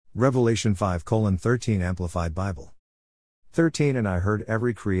Revelation 5:13 Amplified Bible. 13 And I heard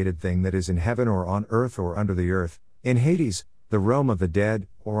every created thing that is in heaven or on earth or under the earth, in Hades, the realm of the dead,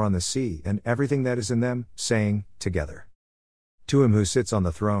 or on the sea, and everything that is in them, saying, together. To him who sits on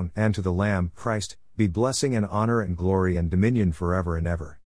the throne, and to the Lamb, Christ, be blessing and honor and glory and dominion forever and ever.